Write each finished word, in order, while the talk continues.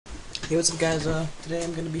Hey, what's up guys, today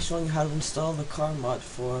I'm going to be showing you how to install the car mod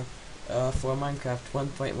for Minecraft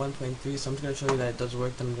 1.1.3. So I'm just going to show you that it does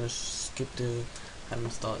work, then I'm going to skip to how to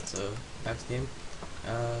install it. So back to the game.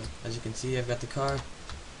 As you can see, I've got the car.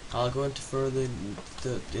 I'll go into further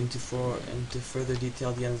detail at the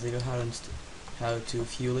end of the video how to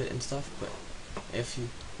fuel it and stuff. But you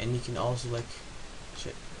can also fell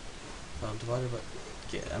into water, but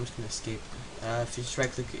yeah, I'm just gonna escape. If you just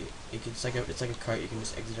right click, it's like a cart. You can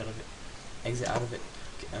just exit out of it. Okay,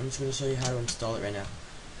 I'm just gonna show you how to install it right now.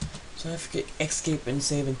 So I have to escape and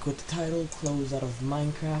save and quit the title. Close out of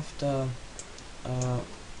Minecraft.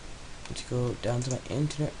 Let's go down to my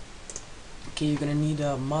internet. Okay, you're gonna need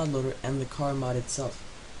a mod loader and the car mod itself.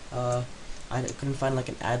 I couldn't find like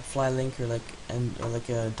an add fly link or like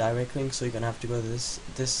a direct link, so you're gonna have to go to this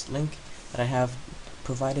link that I have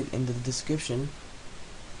provided in the description.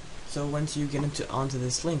 So once you get onto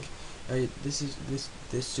this link, this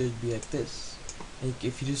should be like this. And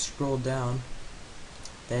if you just scroll down,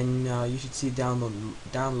 then you should see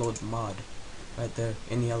download mod right there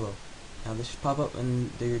in yellow. Now this should pop up,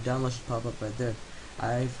 and your download should pop up right there.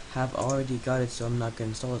 I have already got it, so I'm not gonna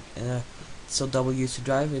install it. So W to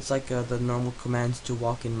drive. It's like the normal commands to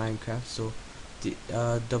walk in Minecraft. So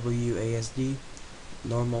WASD,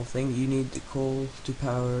 normal thing. You need the coal to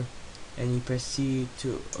power, and you press C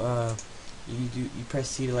to you press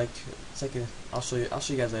C to it's like I'll show you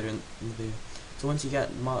guys later in the video. So once you got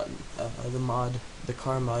the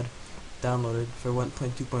car mod downloaded for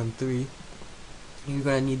 1.2.3, you're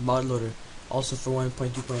gonna need mod loader also for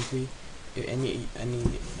 1.2.3.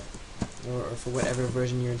 Or for whatever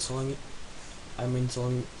version you're installing it. I'm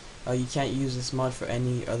installing. You can't use this mod for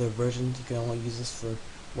any other versions. You can only use this for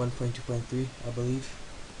 1.2.3, I believe.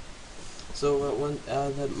 So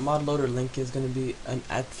the mod loader link is going to be an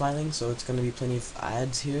ad file link, so it's going to be plenty of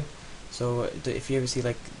ads here. So if you ever see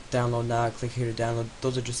like download now, click here to download,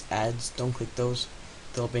 those are just ads. Don't click those;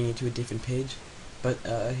 they'll bring you to a different page. But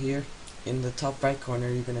here in the top right corner,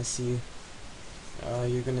 you're gonna see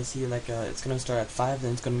it's gonna start at 5,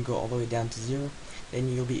 then it's gonna go all the way down to 0. Then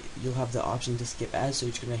you'll have the option to skip ads, so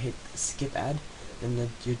you're just gonna hit skip ad. Then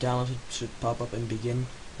your download should pop up and begin,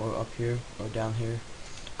 or up here or down here,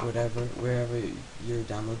 wherever your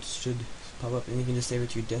downloads should pop up, and you can just save it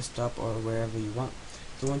to your desktop or wherever you want.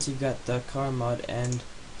 So once you've got the car mod and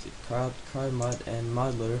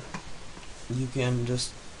mod loader, you can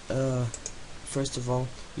just first of all,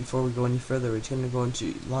 before we go any further, we're just gonna go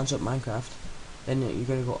into launch up Minecraft. Then you're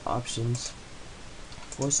gonna go options,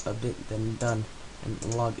 force update, then done, and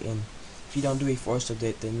log in. If you don't do a force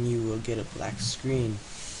update, then you will get a black screen.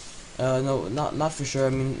 No, not for sure. I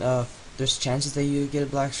mean, there's chances that you get a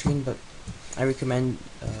black screen, but I recommend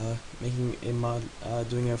making a mod,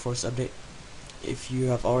 doing a force update. If you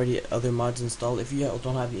have already other mods installed, if you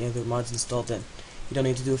don't have any other mods installed, then you don't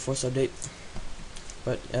need to do a force update.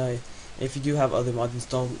 But if you do have other mods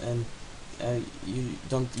installed and you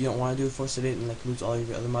don't want to do a force update and lose all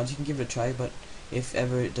your other mods, you can give it a try. But if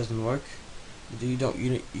ever it doesn't work,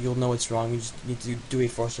 you'll know it's wrong. You just need to do a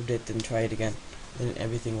force update, then try it again, then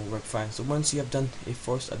everything will work fine. So once you have done a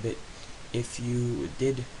force update, if you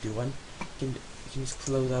did do one, you can just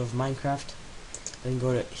close out of Minecraft, then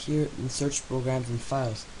go to here and search programs and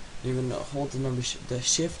files. You're gonna hold the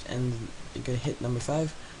shift, and you're gonna hit number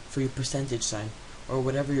 5 for your percentage sign, or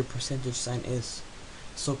whatever your percentage sign is.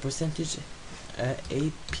 So percentage no, I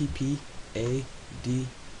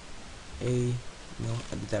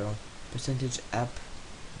did that wrong. Percentage app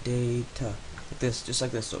data, like this, just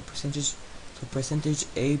like this. So percentage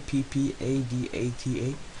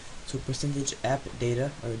APPADATA. So percentage app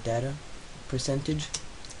data or data percentage,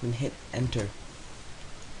 and hit enter,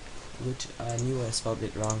 which I knew I spelled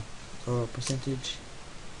it wrong. So percentage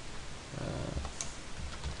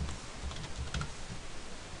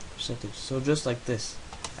so just like this.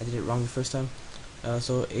 I did it wrong the first time.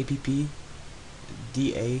 So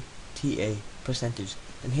APPDATA percentage,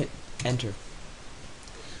 and hit enter.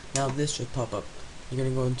 Now this should pop up. You're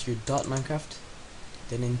gonna go into your .minecraft,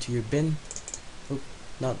 then into your bin. Oh,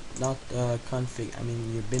 not config. I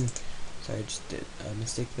mean your bin. Sorry, I just did a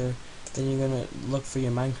mistake there. Then you're gonna look for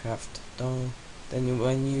your Minecraft.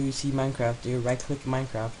 When you see Minecraft, you right-click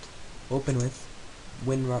Minecraft, open with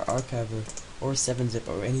WinRAR archiver or 7-zip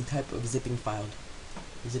or any type of zipping file.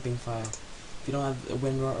 If you don't have a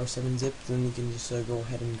WinRAR or 7-zip, then you can just go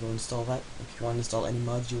ahead and go install that. If you want to install any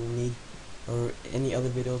mods you will need, or any other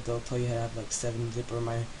videos, they'll tell you how to have like 7-zip or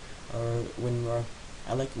WinRAR.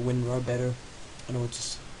 I like WinRAR better. I know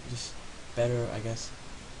it's just better, I guess.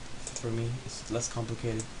 For me, it's less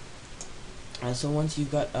complicated. And so once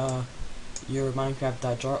you've got your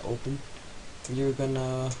Minecraft.jar open, you're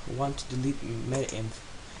gonna want to delete meta-inf.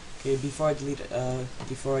 Okay, before I delete it, I'm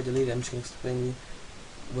just gonna explain you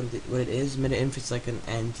what it is. Meta-inf is like an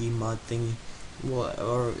anti-mod thingy, well,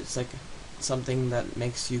 or it's like something that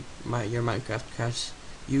makes your Minecraft crash.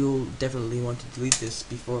 You'll definitely want to delete this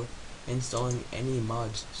before installing any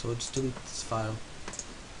mods. So just delete this file.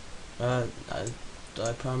 I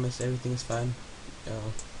promise everything's fine.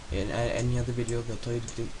 In any other video, they'll tell you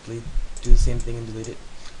to do the same thing and delete it.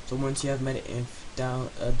 So once you have meta-inf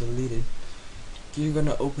deleted, you're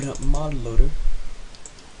gonna open up mod loader,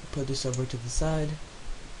 put this over to the side,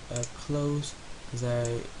 close, because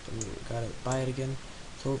I gotta buy it again.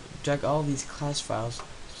 So drag all these class files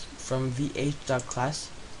from vh.class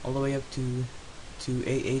all the way up to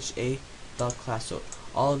aha.class. So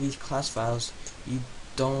all of these class files, you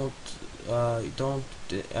don't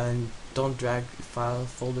drag file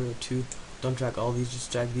folder to, don't drag all these,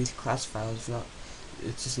 just drag these class files. If not,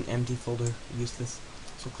 it's just an empty folder, useless.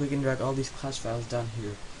 So click and drag all these class files down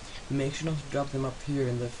here. Make sure not to drop them up here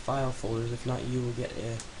in the file folders. If not, you will get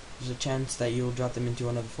there's a chance that you will drop them into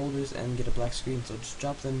one of the folders and get a black screen. So just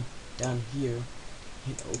drop them down here,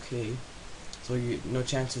 hit OK. So no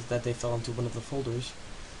chances that they fell into one of the folders.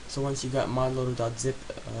 So once you got modloader.zip,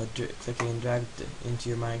 click and drag into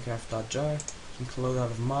your minecraft.jar, you can close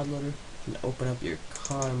out of modloader and open up your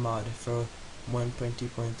car mod for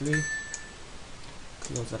 1.2.3.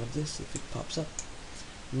 Close out of this if it pops up.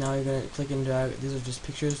 Now you're gonna click and drag. These are just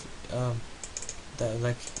pictures that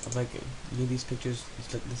like you need these pictures.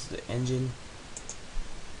 This is the engine.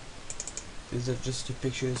 These are just the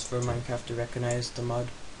pictures for Minecraft to recognize the mod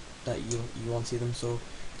that you won't see them. So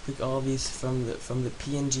click all of these from the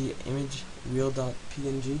PNG image,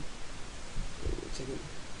 wheel.png.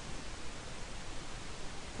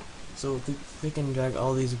 So click and drag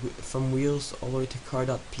all these from wheels all the way to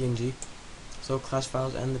car.png. So class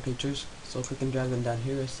files and the pictures. So click and drag them down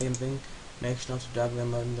here. Same thing. Make sure not to drag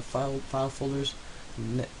them in the file folders.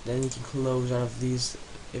 Then you can close out of these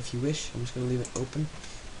if you wish. I'm just gonna leave it open.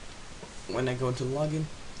 When I go into login,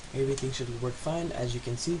 everything should work fine. As you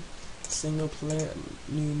can see, single player,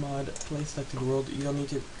 new mod, play selected world. You don't need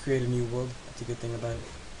to create a new world. That's a good thing about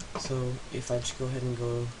it. So if I just go ahead and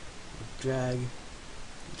go drag,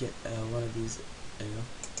 get one of these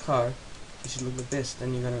car, it should look like this.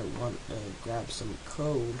 Then you're gonna want to grab some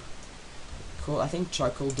coal. I think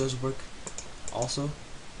charcoal does work also.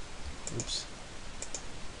 Oops.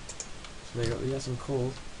 So there you go, we got some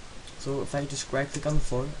coal. So if I just right click on the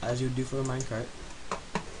floor, as you would do for a minecart.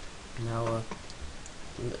 Now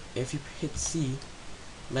if you hit C,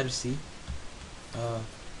 letter C,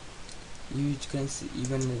 you're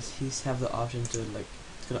gonna have the option to, like,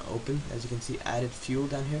 it's gonna open, as you can see, added fuel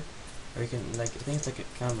down here, or you can, like, I think it's like a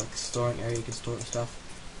kind of like storing area, you can store stuff.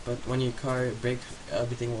 But when your car breaks,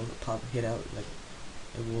 everything will hit out, like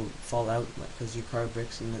it will fall out because your car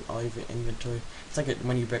breaks, and then all your inventory. It's like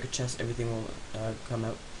when you break a chest, everything will come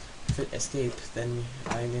out. If it escape, then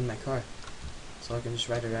I'm in my car, so I can just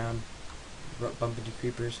ride around, bump into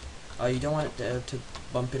creepers. You don't want it to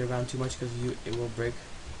bump it around too much because it will break.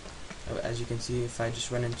 As you can see, if I just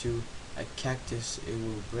run into a cactus, it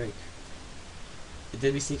will break.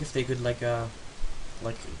 It'd be sick if they could like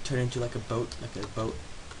turn into like a boat.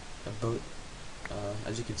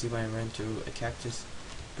 As you can see, when I ran into a cactus,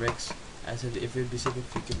 breaks. I said if it'd be sick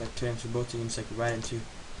if you could like turn into a boat and just like ride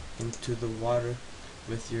into the water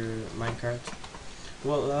with your minecart.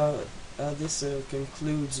 Well, this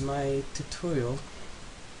concludes my tutorial.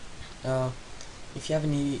 If you have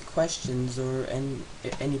any questions or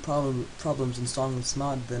any problems installing this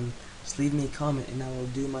mod, then just leave me a comment and I will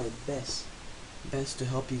do my best to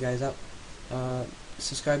help you guys out.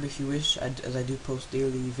 Subscribe if you wish, as I do post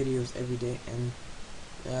daily videos every day, and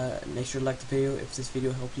make sure to like the video if this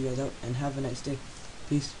video helped you guys out, and have a nice day.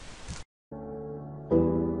 Peace.